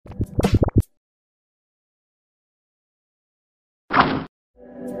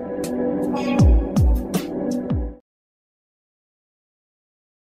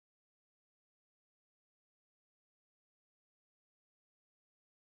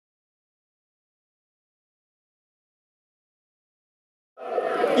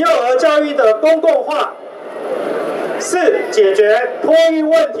幼儿教育的公共化是解决托育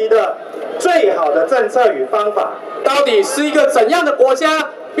问题的最好的政策与方法。到底是一个怎样的国家，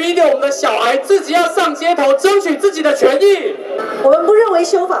逼得我们的小孩自己要上街头争取自己的权益？我们不认为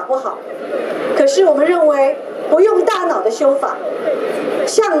修法不好，可是我们认为不用大脑的修法，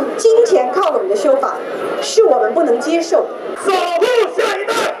向金钱靠拢的修法，是我们不能接受。守护下一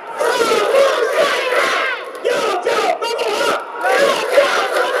代，守护下一代，幼教公共化，幼教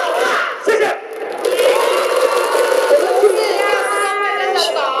公共化。谢谢。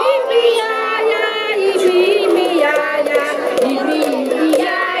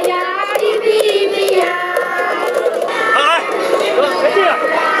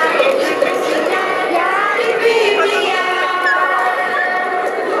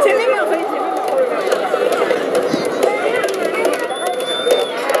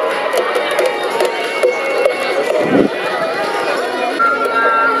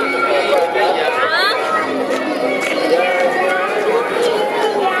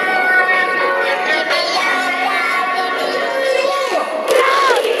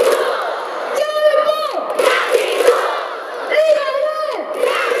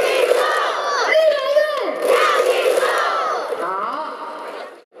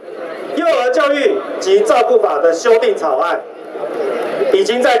教育及照顾法的修订草案已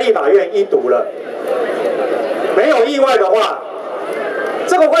经在立法院一读了，没有意外的话，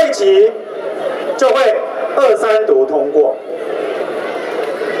这个会期就会2、3读通过。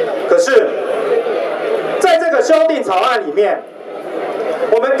可是，在这个修订草案里面，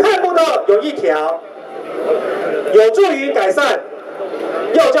我们看不到有一条有助于改善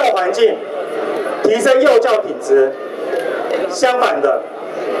幼教环境、提升幼教品质。相反的，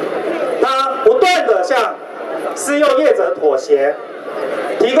它不断的向私幼业者妥协，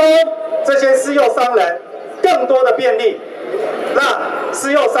提供这些私幼商人更多的便利，让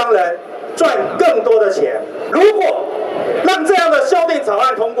私幼商人赚更多的钱。如果让这样的修订草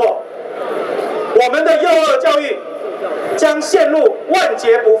案通过，我们的幼儿教育将陷入万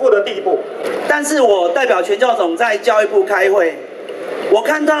劫不复的地步。但是我代表全教总在教育部开会，我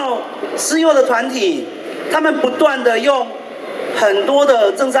看到私幼的团体，他们不断的用很多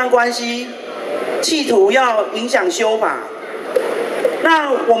的政商关系，企图要影响修法。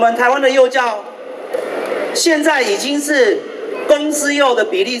那我们台湾的幼教，现在已经是公私幼的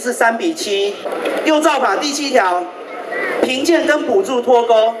比例是3:7，幼照法第7条，评鉴跟补助脱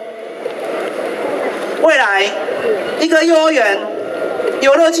钩。未来一个幼儿园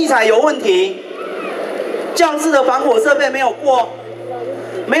游乐器材有问题，教室的防火设备没有过，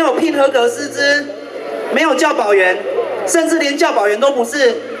没有聘合格师资，没有教保员，甚至连教保员都不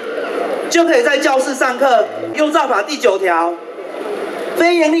是，就可以在教室上课。幼照法第9条，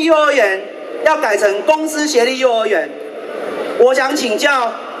非营利幼儿园要改成公私协力幼儿园。我想请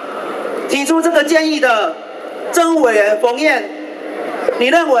教提出这个建议的政务委员冯燕，你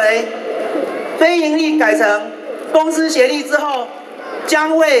认为非营利改成公私协力之后，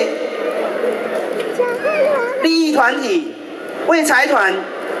将为利益团体、为财团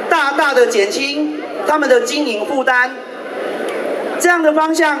大大的减轻他们的经营负担？这样的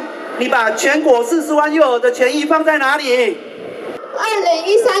方向，你把全国40万幼儿的权益放在哪里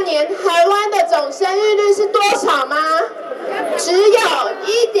？2013年台湾的总生育率是多少吗？只有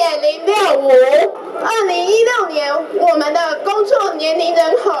1.065。2016年，我们的工作年龄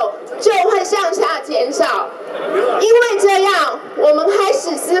人口就会向下减少。因为这样，我们开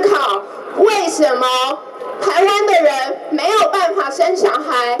始思考，为什么台湾的人没有办法生小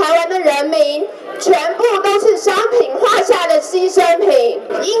孩？台湾的人民全部都是商品化下的牺牲品。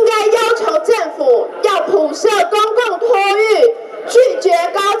应该要求政府要普设公共托育，拒绝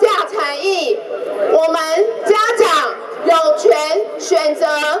高价产业。我们家长有权选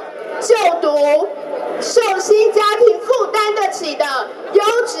择就读受薪家庭负担得起的优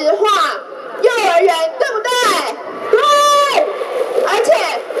质化幼儿园，对不对？对。而且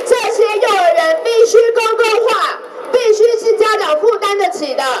这些幼儿园必须公共化，必须是家长负担得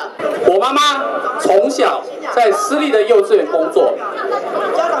起的。我妈妈从小在私立的幼稚园工作，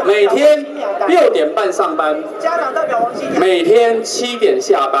每天6点半上班，每天7点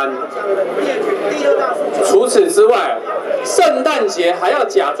下班。除此之外，圣诞节还要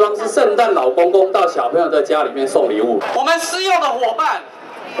假装是圣诞老公公到小朋友的家里面送礼物。我们私幼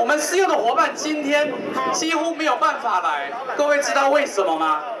的伙伴今天几乎没有办法来，各位知道为什么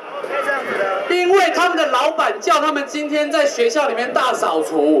吗？因为他们的老板叫他们今天在学校里面大扫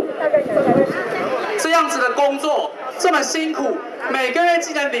除，这样子的工作这么辛苦，每个月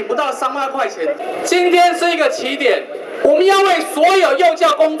竟然领不到3万块钱。今天是一个起点，我们要为所有幼教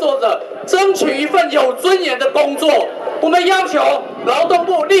工作者争取一份有尊严的工作。我们要求劳动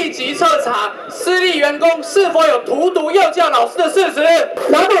部立即彻查私立员工是否有荼毒幼教老师的事实。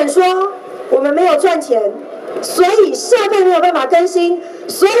老板说我们没有赚钱，所以设备没有办法更新，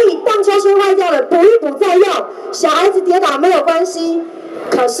所以荡秋千坏掉了，补一补再用。小孩子跌倒没有关系，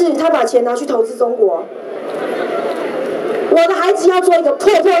可是他把钱拿去投资中国。我的孩子要做一个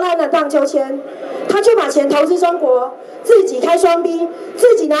破破烂烂的荡秋千，他就把钱投资中国，自己开双 B，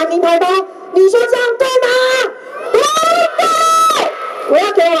 自己拿名牌包。你说这样对吗？不对！我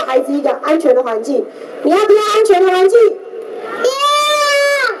要给我孩子一个安全的环境。你要不要安全的环境？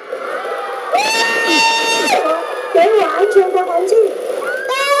给我安全的环境。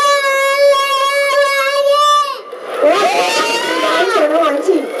我要给我安全的环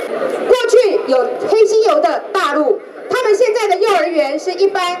境。过去有黑心油的大陆，他们现在的幼儿园是一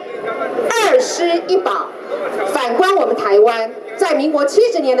班2师1保。反观我们台湾，在民国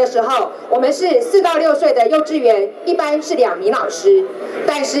70年的时候，我们是4到6岁的幼稚园，一班是2名老师。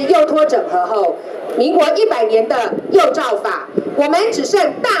但是幼托整合后，民国100年的幼照法，我们只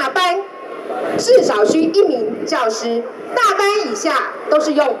剩大班至少需1名教师，大班以下都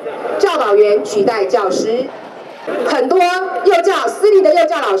是用教导员取代教师。很多私立的幼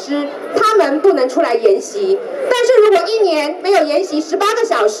教老师，他们不能出来研习，但是如果1年没有研习18个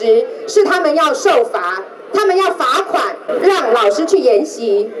小时，是他们要受罚，他们要罚款，让老师去研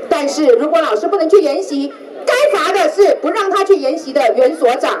习。但是如果老师不能去研习，该罚的是不让他去研习的园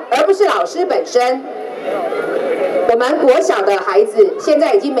所长，而不是老师本身。我们国小的孩子现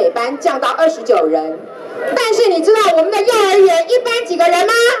在已经每班降到29人，但是你知道我们的幼儿园一班几个人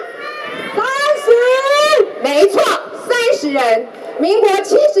吗？30，没错，30人。民国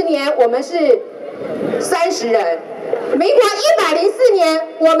70年我们是30人，民国104年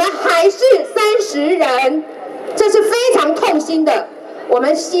我们还是30人，这是非常痛心的。我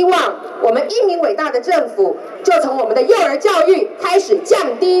们希望我们英明伟大的政府就从我们的幼儿教育开始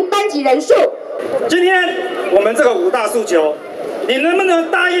降低班级人数。今天我们这个5大诉求，你能不能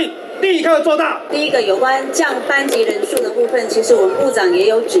答应立刻做到？第一个有关降班级人数的部分，其实我们部长也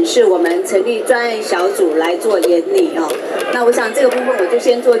有指示我们成立专案小组来做研拟哦。那我想这个部分我就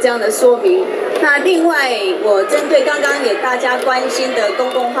先做这样的说明。那另外，我针对刚刚也大家关心的公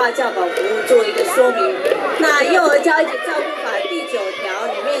共化教保服务做一个说明。那幼儿教育及照顾法第9条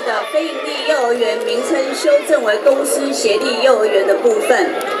里面的非营利幼儿园名称修正为公私协力幼儿园的部分。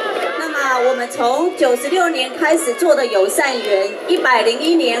我们从96年开始做的友善园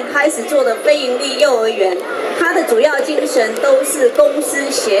，101年开始做的非营利幼儿园，它的主要精神都是公私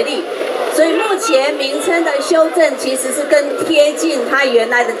协力，所以目前名称的修正其实是更贴近它原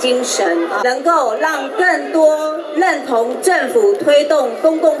来的精神，能够让更多认同政府推动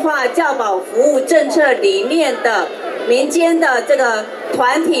公共化教保服务政策理念的民间的这个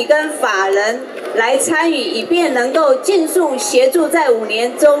团体跟法人来参与，以便能够尽速协助在5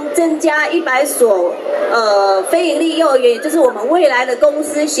年中增加100所非营利幼儿园，也就是我们未来的公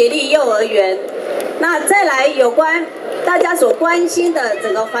私协力幼儿园。那再来有关大家所关心的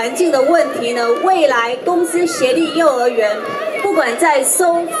整个环境的问题呢，未来公私协力幼儿园不管在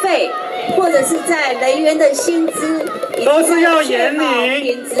收费或者是在人员的薪资，都是要严厉，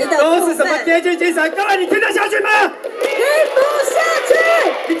品质的都是什么贴近精神？各位，你听得下去吗？听不下去，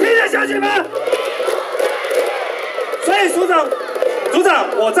你听得下去吗？所以组长，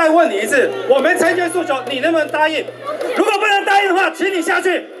我再问你一次，我们成全诉求，你能不能答应？如果不能答应的话，请你下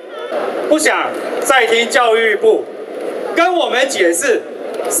去。不想再听教育部跟我们解释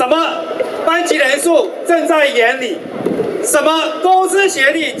什么班级人数正在眼里，什么公私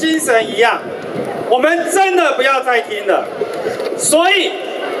协力精神一样，我们真的不要再听了。所以，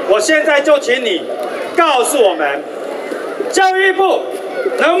我现在就请你告诉我们，教育部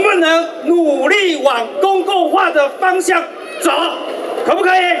能不能努力往公共化的方向走，可不可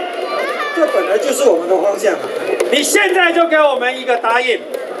以？这本来就是我们的方向。你现在就给我们一个答应，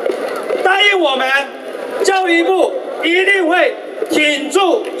答应我们，教育部一定会挺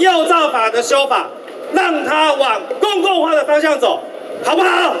住幼照法的修法，让它往公共化的方向走，好不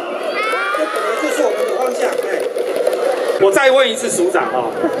好？这本来就是我们的方向。我再问一次署长啊，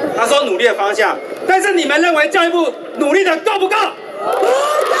他说努力的方向，但是你们认为教育部努力的够不够？不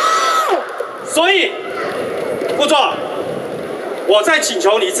够。所以，副座，我再请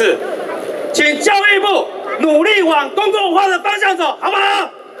求你一次，请教育部努力往公共化的方向走，好不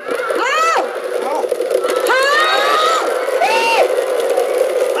好？好。好。好。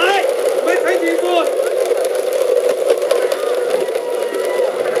来，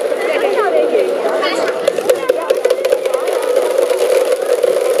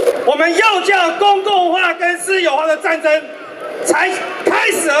们幼教公共化跟私有化的战争才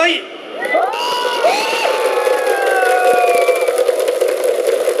开始而已。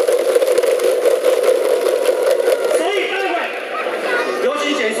所以待会游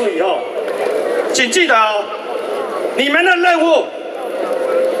行结束以后，请记得哦，你们的任务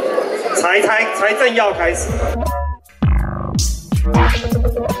才正要开始。